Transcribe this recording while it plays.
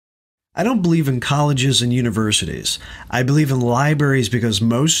I don't believe in colleges and universities. I believe in libraries because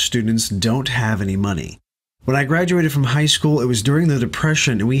most students don't have any money. When I graduated from high school, it was during the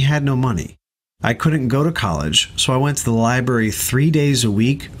Depression and we had no money. I couldn't go to college, so I went to the library 3 days a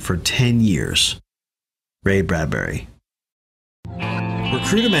week for 10 years. Ray Bradbury.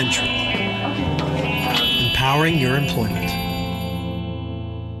 Recruitmentary. Empowering your employment.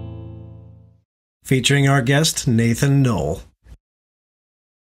 Featuring our guest, Nathan Knoll.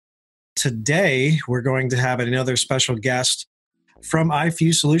 Today, we're going to have another special guest from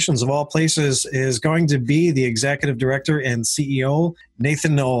iFuse Solutions, of all places, is going to be the Executive Director and CEO,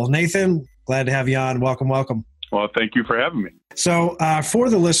 Nathan Knoll. Nathan, glad to have you on. Welcome, welcome. Well, thank you for having me. So for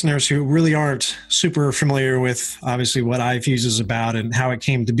the listeners who really aren't super familiar with, obviously, what iFuse is about and how it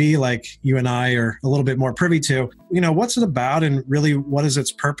came to be, like you and I are a little bit more privy to, what's it about and really what is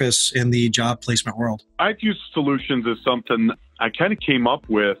its purpose in the job placement world? iFuse Solutions is something I kind of came up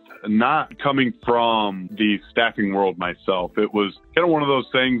with, not coming from the staffing world myself. It was kind of one of those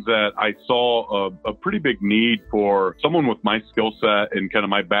things that I saw a pretty big need for someone with my skill set and kind of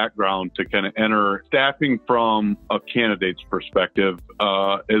my background to kind of enter staffing from a candidate's perspective,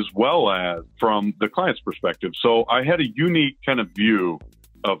 as well as from the client's perspective. So I had a unique kind of view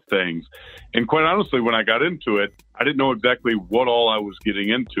of things. And quite honestly, when I got into it, I didn't know exactly what all I was getting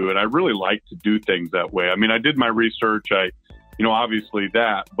into. And I really like to do things that way. I mean, I did my research. Obviously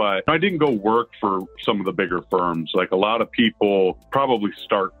that, but I didn't go work for some of the bigger firms. Like a lot of people probably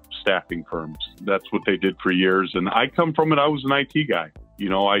start staffing firms. That's what they did for years. And I come from it. I was an IT guy.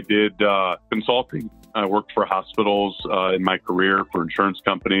 I did consulting. I worked for hospitals in my career, for insurance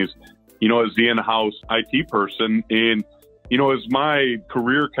companies, as the in-house IT person. And, as my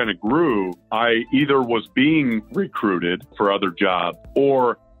career kind of grew, I either was being recruited for other jobs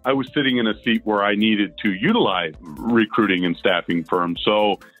or I was sitting in a seat where I needed to utilize recruiting and staffing firms.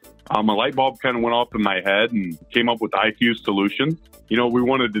 So a light bulb kind of went off in my head and came up with iFuse Solutions. We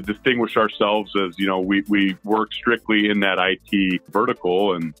wanted to distinguish ourselves as, we work strictly in that IT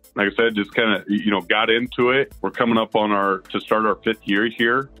vertical. And like I said, just kind of, got into it. We're coming up on to start our 5th year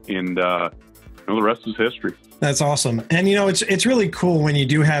here. And the rest is history. That's awesome. And, it's really cool when you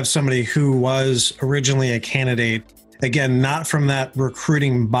do have somebody who was originally a candidate. Again, not from that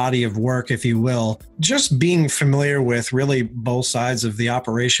recruiting body of work, if you will, just being familiar with really both sides of the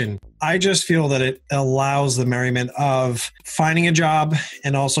operation. I just feel that it allows the merriment of finding a job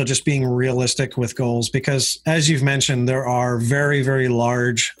and also just being realistic with goals. Because as you've mentioned, there are very, very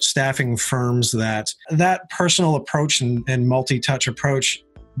large staffing firms that personal approach and multi-touch approach,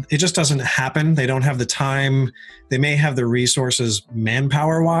 it just doesn't happen. They don't have the time. They may have the resources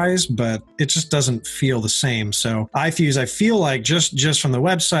manpower wise, but it just doesn't feel the same. So iFuse, I feel like just from the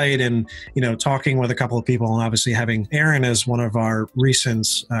website and, talking with a couple of people and obviously having Aaron as one of our recent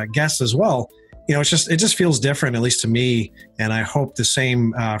guests as well, it just feels different, at least to me. And I hope the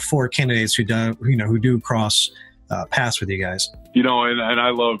same for candidates who do cross paths with you guys. And I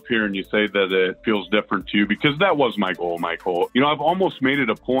love hearing you say that it feels different to you, because that was my goal, Michael. I've almost made it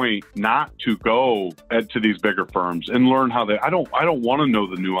a point not to go to these bigger firms and learn how I don't want to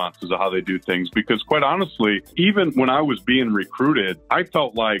know the nuances of how they do things, because quite honestly, even when I was being recruited, I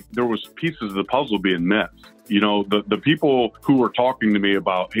felt like there was pieces of the puzzle being missed. The people who were talking to me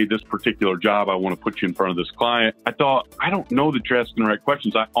about, hey, this particular job, I want to put you in front of this client. I thought, I don't know that you're asking the right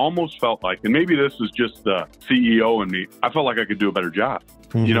questions. I almost felt like, and maybe this is just the CEO in me, I felt like I could do a better job,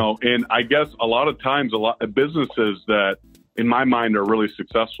 and I guess a lot of times, a lot of businesses that in my mind are really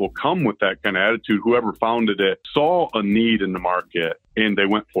successful come with that kind of attitude. Whoever founded it saw a need in the market and they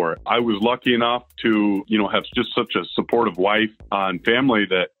went for it. I was lucky enough to, have just such a supportive wife and family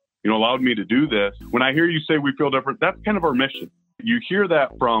that allowed me to do this. When I hear you say we feel different, that's kind of our mission. You hear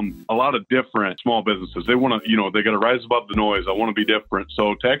that from a lot of different small businesses. They want to, they got to rise above the noise. I want to be different.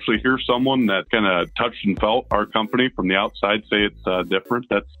 So to actually hear someone that kind of touched and felt our company from the outside say it's different,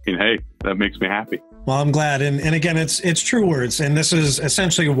 hey, that makes me happy. Well, I'm glad. And again, it's true words. And this is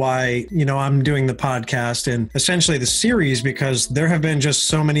essentially why, I'm doing the podcast and essentially the series, because there have been just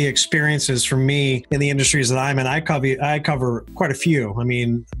so many experiences for me in the industries that I'm in. I cover quite a few. I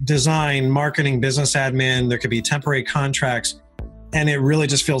mean, design, marketing, business admin, there could be temporary contracts. And it really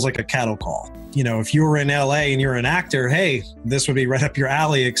just feels like a cattle call. If you were in LA and you're an actor, hey, this would be right up your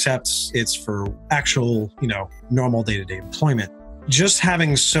alley, except it's for actual, normal day-to-day employment. Just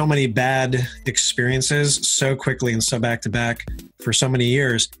having so many bad experiences so quickly and so back-to-back for so many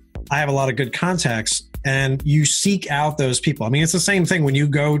years, I have a lot of good contacts and you seek out those people. I mean, it's the same thing when you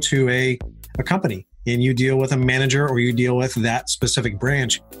go to a company and you deal with a manager or you deal with that specific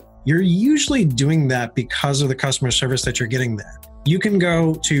branch. You're usually doing that because of the customer service that you're getting there. You can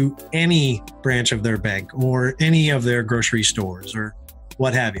go to any branch of their bank or any of their grocery stores or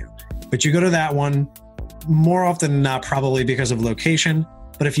what have you. But you go to that one more often than not, probably because of location.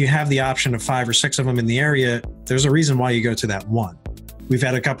 But if you have the option of 5 or 6 of them in the area, there's a reason why you go to that one. We've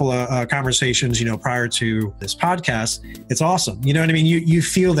had a couple of conversations, prior to this podcast. It's awesome. You know what I mean? You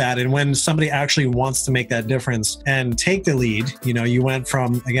feel that. And when somebody actually wants to make that difference and take the lead, you went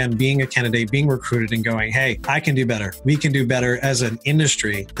from, again, being a candidate, being recruited and going, hey, I can do better. We can do better as an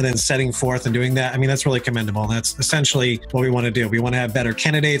industry. And then setting forth and doing that. I mean, that's really commendable. And that's essentially what we want to do. We want to have better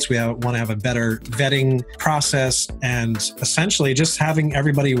candidates. We want to have a better vetting process and essentially just having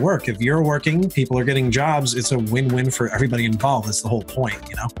everybody work. If you're working, people are getting jobs. It's a win-win for everybody involved. That's the whole point.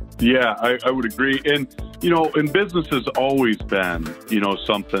 Yeah, I would agree. And, in business has always been,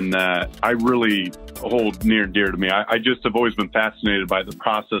 something that I really hold near and dear to me. I just have always been fascinated by the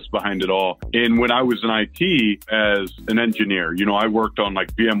process behind it all. And when I was in IT as an engineer, I worked on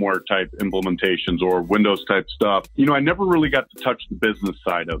like VMware type implementations or Windows type stuff. I never really got to touch the business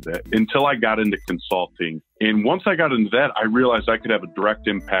side of it until I got into consulting. And once I got into that, I realized I could have a direct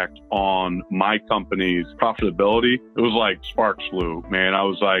impact on my company's profitability. It was like sparks flew, man. I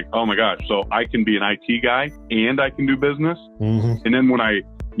was like, oh my gosh, so I can be an IT guy and I can do business. Mm-hmm. And then when I,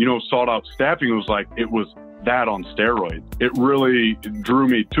 sought out staffing, it was that on steroids. It really drew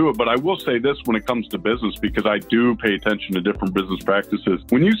me to it. But I will say this when it comes to business, because I do pay attention to different business practices.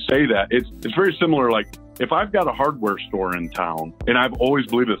 When you say that, it's very similar. Like if I've got a hardware store in town, and I've always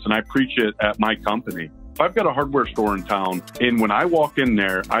believed this, and I preach it at my company, if I've got a hardware store in town and when I walk in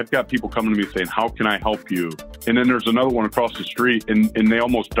there, I've got people coming to me saying, how can I help you? And then there's another one across the street and they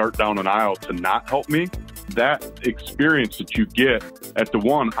almost dart down an aisle to not help me. That experience that you get at the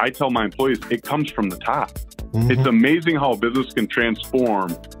one, I tell my employees, it comes from the top. Mm-hmm. It's amazing how a business can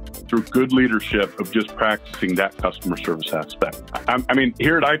transform through good leadership of just practicing that customer service aspect. I mean,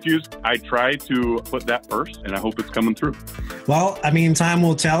 here at iFuse, I try to put that first, and I hope it's coming through. Well, I mean, time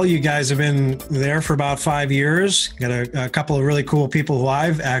will tell. You guys have been there for about 5 years. Got a couple of really cool people who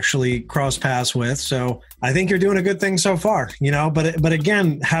I've actually crossed paths with. So I think you're doing a good thing so far, but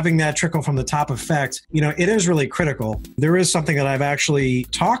again, having that trickle from the top effect, it is really critical. There is something that I've actually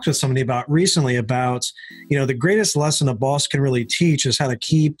talked with somebody about recently about, the greatest lesson a boss can really teach is how to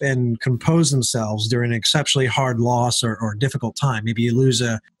keep and compose themselves during an exceptionally hard loss or difficult time. Maybe you lose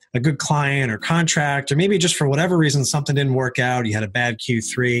a good client or contract, or maybe just for whatever reason, something didn't work out. You had a bad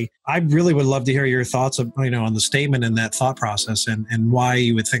Q3. I really would love to hear your thoughts, on the statement and that thought process and why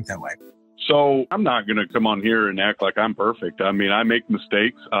you would think that way. So I'm not going to come on here and act like I'm perfect. I mean, I make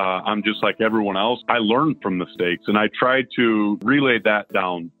mistakes. I'm just like everyone else. I learn from mistakes, and I try to relay that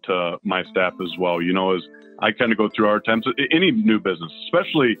down to my staff as well. As I kind of go through our times, any new business,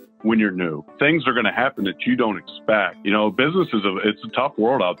 especially when you're new, things are going to happen that you don't expect. Business it's a tough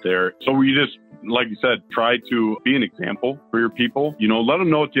world out there. So we just, like you said, try to be an example for your people. Let them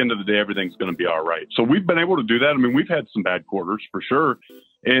know at the end of the day, everything's going to be all right. So we've been able to do that. I mean, we've had some bad quarters for sure.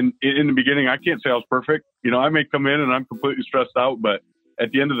 And in the beginning, I can't say I was perfect. I may come in and I'm completely stressed out, but at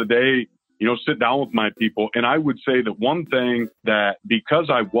the end of the day, sit down with my people. And I would say that one thing that,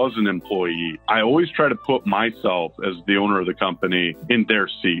 because I was an employee, I always try to put myself as the owner of the company in their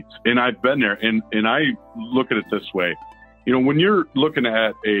seats. And I've been there, and I look at it this way. When you're looking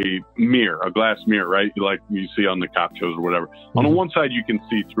at a glass mirror, right? Like you see on the cop shows or whatever, on the one side you can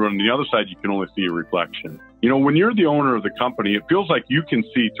see through, and on the other side you can only see a reflection. When you're the owner of the company, it feels like you can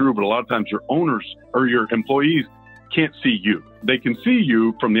see through, but a lot of times your owners or your employees can't see you. They can see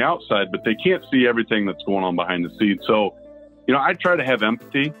you from the outside, but they can't see everything that's going on behind the scenes. So, I try to have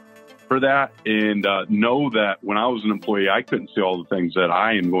empathy for that and know that when I was an employee, I couldn't see all the things that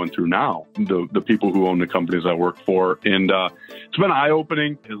I am going through now, the people who own the companies I work for. And it's been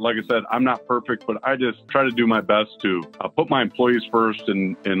eye-opening. Like I said, I'm not perfect, but I just try to do my best to put my employees first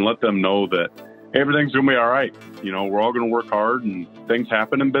and let them know that everything's going to be all right. We're all going to work hard, and things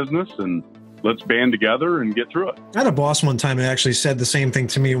happen in business, and let's band together and get through it. I had a boss one time that actually said the same thing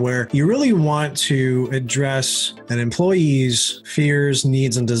to me, where you really want to address an employee's fears,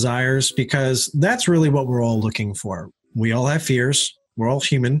 needs, and desires, because that's really what we're all looking for. We all have fears. We're all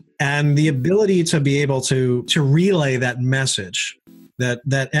human. And the ability to be able to relay that message,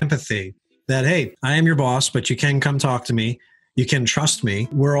 that empathy, that, hey, I am your boss, but you can come talk to me. You can trust me.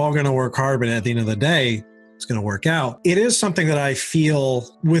 We're all going to work hard, but at the end of the day, it's going to work out. It is something that I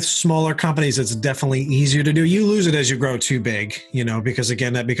feel with smaller companies, it's definitely easier to do. You lose it as you grow too big, because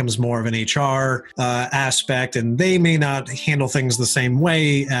again, that becomes more of an HR aspect, and they may not handle things the same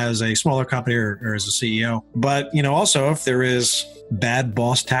way as a smaller company or as a CEO. But, also if there is bad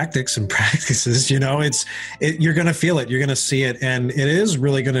boss tactics and practices. You're going to feel it. You're going to see it. And it is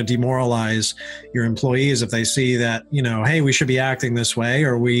really going to demoralize your employees if they see that, hey, we should be acting this way,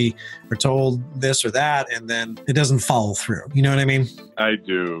 or we are told this or that, and then it doesn't follow through. You know what I mean? I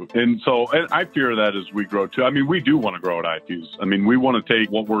do. And I fear that as we grow too. I mean, we do want to grow at iFuse. I mean, we want to take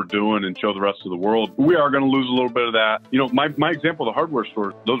what we're doing and show the rest of the world. We are going to lose a little bit of that. My example, the hardware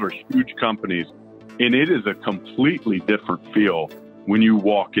store, those are huge companies, and it is a completely different feel when you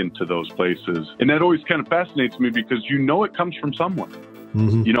walk into those places. And that always kind of fascinates me because it comes from somewhere.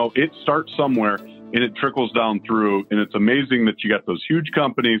 Mm-hmm. It starts somewhere and it trickles down through. And it's amazing that you got those huge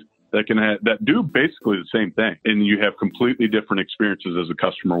companies that do basically the same thing. And you have completely different experiences as a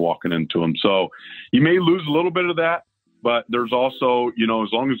customer walking into them. So you may lose a little bit of that, but there's also,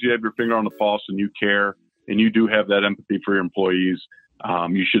 as long as you have your finger on the pulse and you care and you do have that empathy for your employees,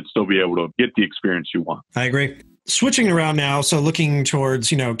 you should still be able to get the experience you want. I agree. Switching around now, so looking towards,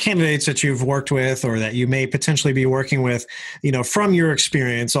 candidates that you've worked with or that you may potentially be working with, from your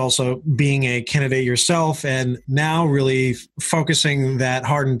experience, also being a candidate yourself, and now really focusing that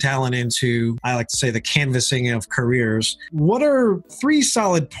hardened talent into, I like to say, the canvassing of careers. What are 3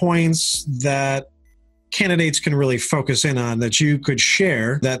 solid points that candidates can really focus in on that you could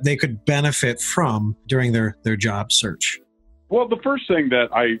share that they could benefit from during their job search? Well, the first thing that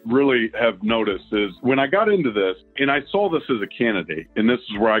I really have noticed is when I got into this and I saw this as a candidate, and this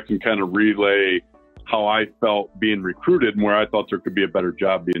is where I can kind of relay how I felt being recruited and where I thought there could be a better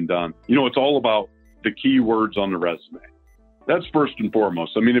job being done. It's all about the keywords on the resume. That's first and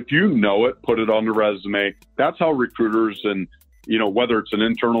foremost. I mean, if you know it, put it on the resume. That's how recruiters and whether it's an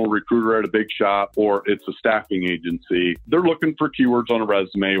internal recruiter at a big shop or it's a staffing agency, they're looking for keywords on a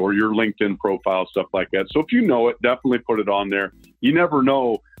resume or your LinkedIn profile, stuff like that. So if you know it, definitely put it on there. You never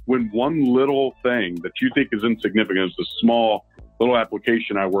know when one little thing that you think is insignificant, as a small little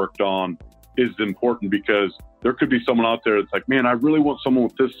application I worked on, is important, because there could be someone out there that's like, man, I really want someone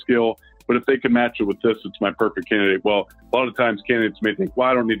with this skill, but if they can match it with this, it's my perfect candidate. Well, a lot of times candidates may think, well,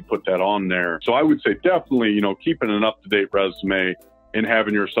 I don't need to put that on there. So I would say definitely, keeping an up-to-date resume and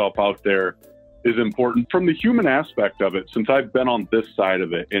having yourself out there is important. From the human aspect of it, since I've been on this side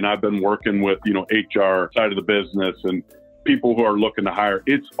of it and I've been working with, HR side of the business and people who are looking to hire,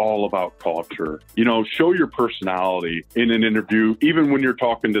 it's all about culture. Show your personality in an interview, even when you're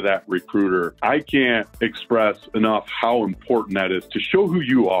talking to that recruiter. I can't express enough how important that is to show who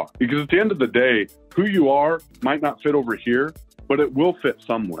you are, because at the end of the day, who you are might not fit over here, but it will fit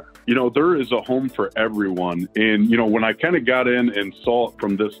somewhere. There is a home for everyone. And, when I kind of got in and saw it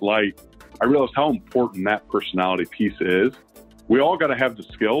from this light, I realized how important that personality piece is. We all got to have the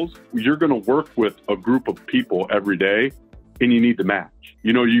skills. You're going to work with a group of people every day, and you need to match.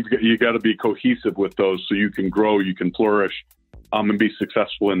 You got to be cohesive with those so you can grow, you can flourish, and be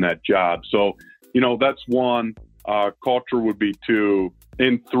successful in that job. So, that's one. Culture would be 2.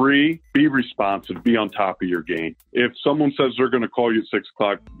 And 3, be responsive, be on top of your game. If someone says they're going to call you at 6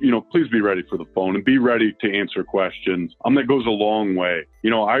 o'clock, please be ready for the phone and be ready to answer questions. That goes a long way.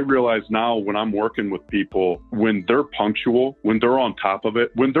 I realize now when I'm working with people, when they're punctual, when they're on top of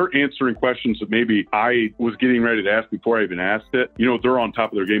it, when they're answering questions that maybe I was getting ready to ask before I even asked it, they're on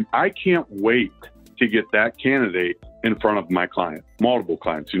top of their game. I can't wait to get that candidate in front of my client, multiple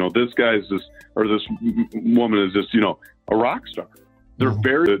clients. This guy is this, or this woman is just, a rock star. They're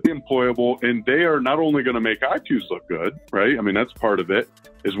very employable, and they are not only going to make iFuse look good, right? I mean, that's part of it,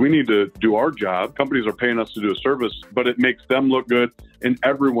 is we need to do our job. Companies are paying us to do a service, but it makes them look good, and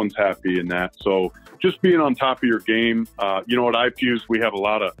everyone's happy in that. So just being on top of your game. At iFuse, we have a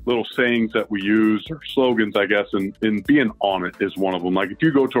lot of little sayings that we use, or slogans, I guess, and being on it is one of them. Like if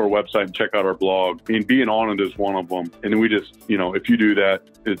you go to our website and check out our blog, and being on it is one of them. And then we just, if you do that,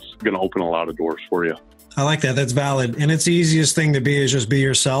 it's going to open a lot of doors for you. I like that. That's valid. And it's the easiest thing to be is just be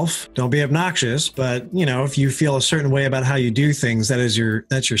yourself. Don't be obnoxious. But, if you feel a certain way about how you do things, that's your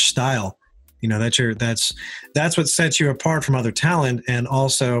style. That's what sets you apart from other talent. And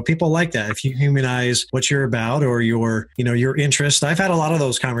also people like that. If you humanize what you're about or your interest. I've had a lot of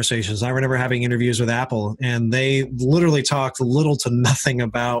those conversations. I remember having interviews with Apple, and they literally talked little to nothing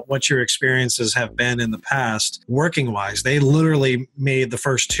about what your experiences have been in the past working wise. They literally made the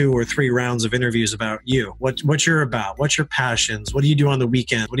first 2 or 3 rounds of interviews about you, what you're about, what's your passions, what do you do on the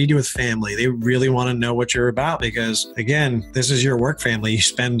weekend, what do you do with family? They really want to know what you're about, because again, this is your work family. You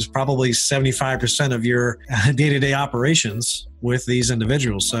spend probably 70 75% of your day-to-day operations with these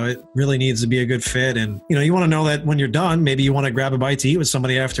individuals. So it really needs to be a good fit. And, you want to know that when you're done, maybe you want to grab a bite to eat with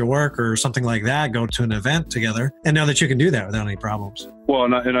somebody after work or something like that, go to an event together, and know that you can do that without any problems. Well,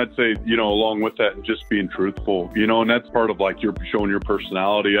 and I'd say, along with that, just being truthful, and that's part of like you're showing your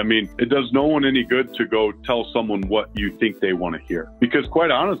personality. I mean, it does no one any good to go tell someone what you think they want to hear, because quite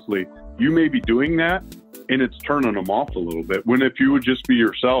honestly, you may be doing that and it's turning them off a little bit. When if you would just be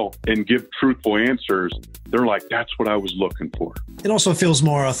yourself and give truthful answers, they're like, that's what I was looking for. It also feels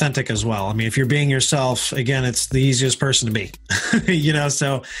more authentic as well. I mean, if you're being yourself, again, it's the easiest person to be,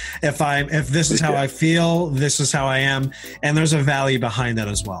 so if this is how I feel, this is how I am. And there's a value behind that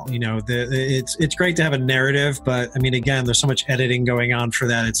as well. It's great to have a narrative, but I mean, again, there's so much editing going on for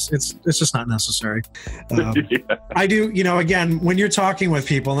that. It's just not necessary. Yeah. I do, again, when you're talking with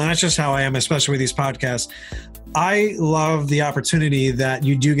people, and that's just how I am, especially with these podcasts, I love the opportunity that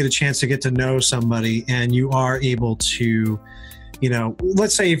you do get a chance to get to know somebody and you are able to,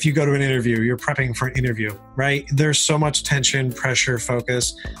 let's say if you go to an interview, you're prepping for an interview, right? There's so much tension, pressure,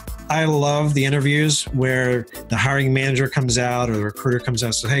 focus. I love the interviews where the hiring manager comes out or the recruiter comes out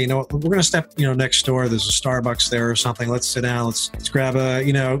and says, hey, we're going to step, next door. There's a Starbucks there or something. Let's sit down. Let's grab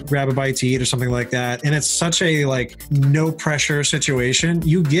a bite to eat or something like that. And it's such a no pressure situation.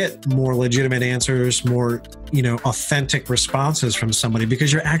 You get more legitimate answers, more, authentic responses from somebody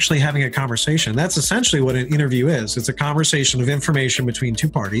because you're actually having a conversation. That's essentially what an interview is. It's a conversation of information between two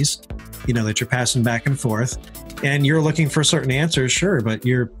parties, that you're passing back and forth, and you're looking for certain answers, sure, but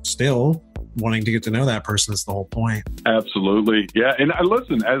you're still wanting to get to know that person. Is the whole point. Absolutely. Yeah. And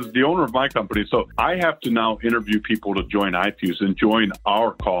listen, as the owner of my company, so I have to now interview people to join iFuse and join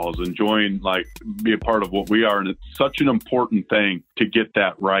our calls and be a part of what we are. And it's such an important thing to get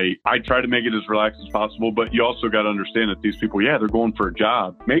that right. I try to make it as relaxed as possible, but you also got to understand that these people, they're going for a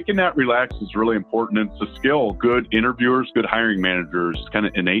job. Making that relaxed is really important. And it's a skill. Good interviewers, good hiring managers, kind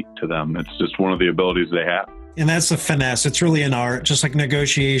of innate to them. It's just one of the abilities they have. And that's the finesse. It's really an art, just like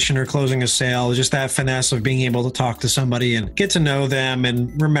negotiation or closing a sale, just that finesse of being able to talk to somebody and get to know them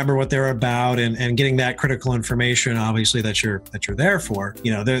and remember what they're about and getting that critical information, obviously, that you're there for.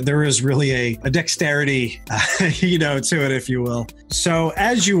 There is really a dexterity, to it, if you will. So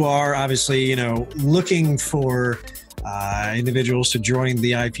as you are obviously, looking for individuals to join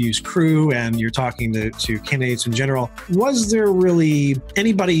the iFuse crew and you're talking to candidates in general, was there really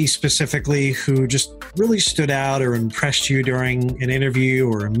anybody specifically who just really stood out or impressed you during an interview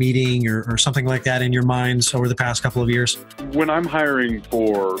or a meeting or something like that in your minds over the past couple of years? When I'm hiring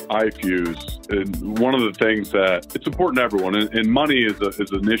for iFuse, one of the things that it's important to everyone, and money is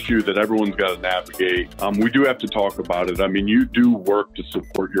an issue that everyone's got to navigate. We do have to talk about it. I mean, you do work to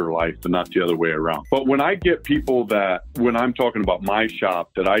support your life and not the other way around. But when I get people that, when I'm talking about my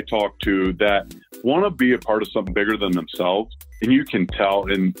shop, that I talk to that want to be a part of something bigger than themselves, and you can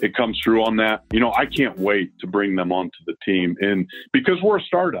tell, and it comes through on that, I can't wait to bring them onto the team. And because we're a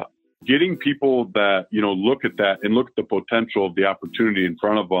startup, getting people that, look at that and look at the potential of the opportunity in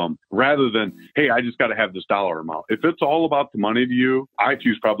front of them rather than, hey, I just got to have this dollar amount. If it's all about the money to you,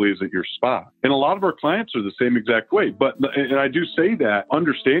 iFuse probably isn't your spot. And a lot of our clients are the same exact way. And I do say that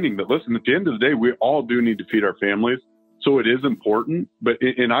understanding that, listen, at the end of the day, we all do need to feed our families. So it is important.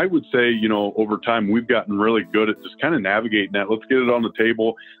 And I would say, over time, we've gotten really good at just kind of navigating that. Let's get it on the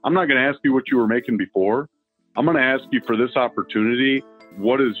table. I'm not going to ask you what you were making before. I'm going to ask you for this opportunity.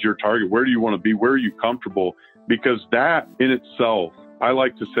 What is your target? Where do you want to be? Where are you comfortable? Because that in itself, I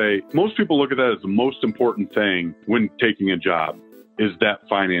like to say, most people look at that as the most important thing when taking a job is that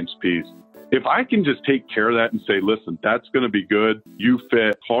finance piece. If I can just take care of that and say, listen, that's going to be good. You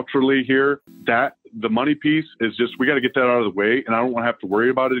fit culturally here. That the money piece is just, we got to get that out of the way. And I don't want to have to worry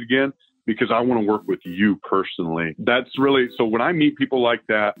about it again because I want to work with you personally. That's really, so when I meet people like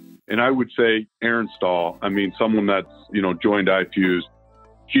that, and I would say Erin Stahl, someone that's, joined iFuse,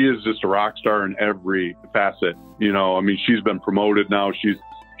 she is just a rock star in every facet. She's been promoted now. She's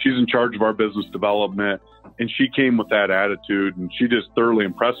in charge of our business development, and she came with that attitude, and she just thoroughly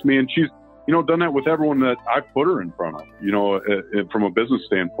impressed me. And she's, done that with everyone that I put her in front of. From a business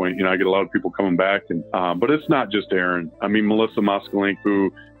standpoint, I get a lot of people coming back, and but it's not just Erin. Melissa Moskalink,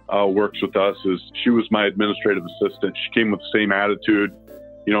 who works with us, she was my administrative assistant. She came with the same attitude.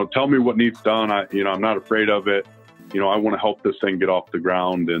 Tell me what needs done. I'm not afraid of it. I want to help this thing get off the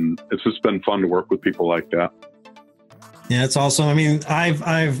ground, and it's just been fun to work with people like that. Yeah, it's awesome.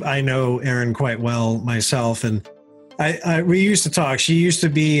 I know Erin quite well myself, and we used to talk. She used to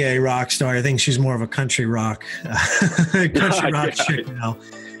be a rock star. I think she's more of a country rock chick now.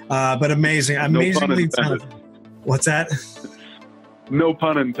 But amazingly talented. What's that? No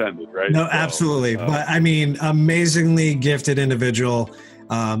pun intended, right? No, absolutely. But I mean, amazingly gifted individual.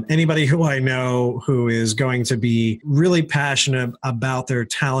 Anybody who I know who is going to be really passionate about their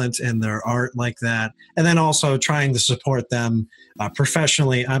talent and their art like that, and then also trying to support them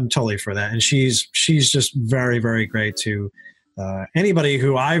professionally, I'm totally for that. And she's just very, very great to anybody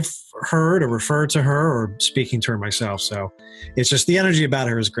who I've heard or referred to her or speaking to her myself. So it's just the energy about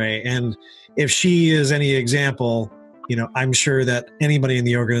her is great. And if she is any example, I'm sure that anybody in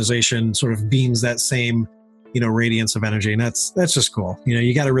the organization sort of beams that same radiance of energy. And that's just cool.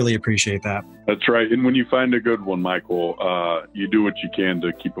 You got to really appreciate that. That's right. And when you find a good one, Michael, you do what you can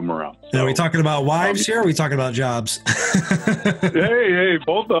to keep them around. So, are we talking about wives here? Or are we talking about jobs? hey,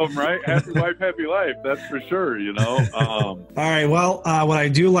 both of them, right? Happy wife, happy life. That's for sure. All right. Well, what I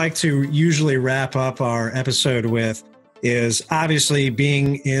do like to usually wrap up our episode with is obviously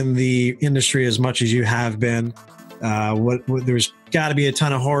being in the industry as much as you have been. There's got to be a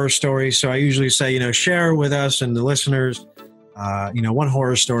ton of horror stories. So I usually say, share with us and the listeners, one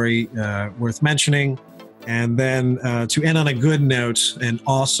horror story worth mentioning. And then to end on a good note, an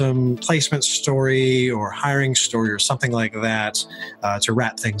awesome placement story or hiring story or something like that to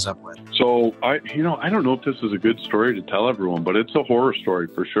wrap things up with. So I don't know if this is a good story to tell everyone, but it's a horror story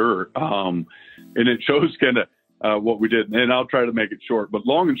for sure. And it shows kind of what we did, and I'll try to make it short. But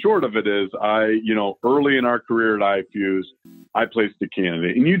long and short of it is, early in our career at iFuse, I placed a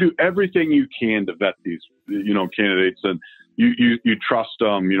candidate, and you do everything you can to vet these, candidates, and you trust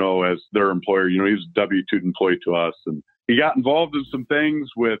them, as their employer. He was a W-2 employee to us, and he got involved in some things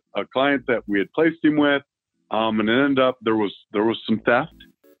with a client that we had placed him with, and it ended up there was some theft.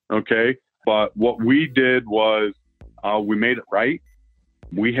 Okay, but what we did was we made it right.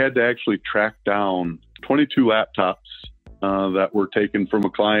 We had to actually track down 22 laptops that were taken from a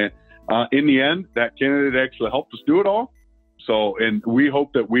client. In the end, that candidate actually helped us do it all. So, and we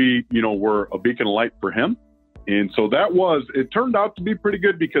hope that we, were a beacon of light for him. And so it turned out to be pretty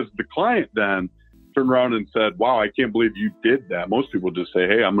good, because the client then turned around and said, wow, I can't believe you did that. Most people just say,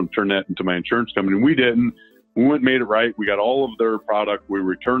 hey, I'm going to turn that into my insurance company. And we didn't. We went and made it right. We got all of their product. We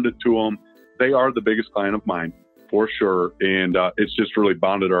returned it to them. They are the biggest client of mine, for sure. And it's just really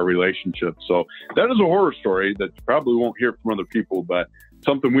bonded our relationship. So that is a horror story that you probably won't hear from other people, but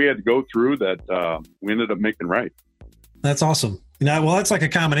something we had to go through that we ended up making right. That's awesome. Well, that's like a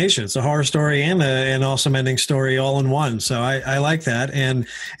combination. It's a horror story and an awesome ending story all in one. So I like that. And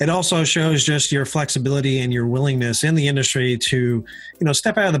it also shows just your flexibility and your willingness in the industry to,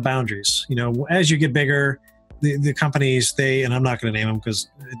 step out of the boundaries. As you get bigger, the companies, and I'm not going to name them because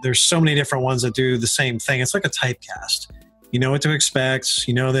there's so many different ones that do the same thing. It's like a typecast. You know what to expect.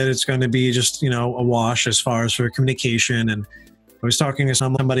 You know that it's going to be just, a wash as far as for communication. And I was talking to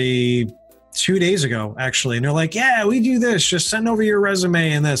somebody 2 days ago, actually, and they're like, yeah, we do this. Just send over your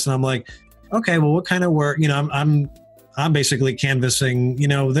resume and this. And I'm like, okay, well, what kind of work? I'm basically canvassing,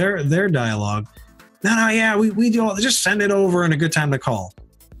 their dialogue. No, yeah, we do all, just send it over and a good time to call.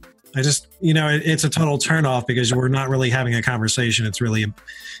 I just, it's a total turnoff because we're not really having a conversation. It's really,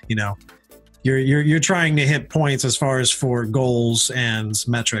 you're trying to hit points as far as for goals and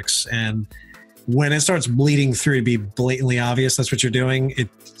metrics. And when it starts bleeding through to be blatantly obvious that's what you're doing,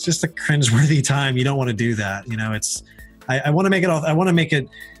 it's just a cringeworthy time. You don't want to do that. I want to make it, I want to make it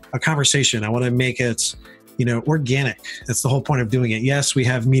a conversation. I want to make it, organic. That's the whole point of doing it. Yes, we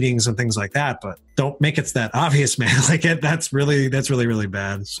have meetings and things like that, but don't make it that obvious, man. That's really, really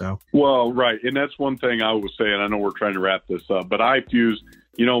bad. So, well, right. And that's one thing I was saying. I know we're trying to wrap this up, but iFuse,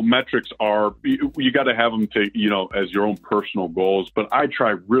 metrics are, you got to have them to, as your own personal goals, but I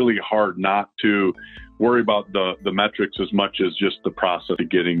try really hard not to worry about the metrics as much as just the process of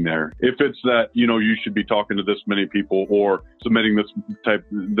getting there. If it's that, you should be talking to this many people or submitting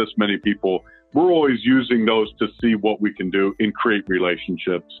this many people, we're always using those to see what we can do and create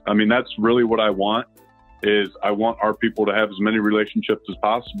relationships. I mean, that's really what I want, is I want our people to have as many relationships as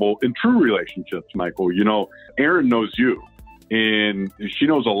possible, and true relationships, Michael. Erin knows you and she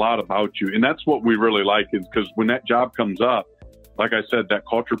knows a lot about you. And that's what we really like, is because when that job comes up, like I said, that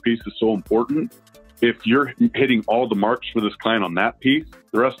culture piece is so important. If you're hitting all the marks for this client on that piece,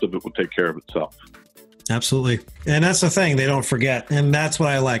 the rest of it will take care of itself. Absolutely. And that's the thing, they don't forget. And that's what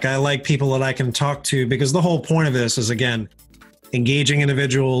I like. I like people that I can talk to, because the whole point of this is, again, engaging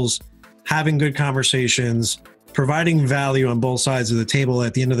individuals, having good conversations, providing value on both sides of the table.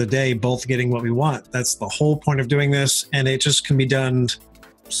 At the end of the day, both getting what we want. That's the whole point of doing this. And it just can be done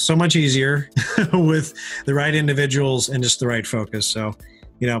so much easier with the right individuals and just the right focus. So,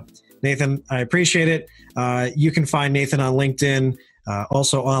 Nathan, I appreciate it. You can find Nathan on LinkedIn.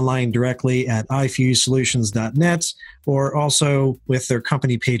 Also online directly at iFuseSolutions.net, or also with their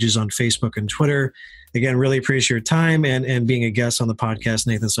company pages on Facebook and Twitter. Again, really appreciate your time and being a guest on the podcast,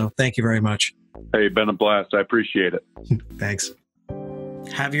 Nathan. So thank you very much. Hey, been a blast. I appreciate it. Thanks.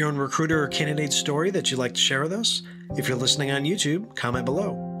 Have your own recruiter or candidate story that you'd like to share with us? If you're listening on YouTube, comment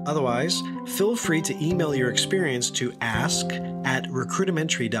below. Otherwise, feel free to email your experience to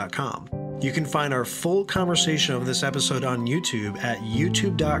ask@recruitimentary.com. You can find our full conversation of this episode on YouTube at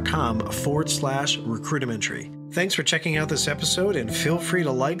youtube.com/recruitimentary. Thanks for checking out this episode, and feel free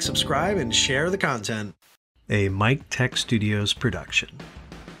to like, subscribe, and share the content. A Mike Tech Studios production.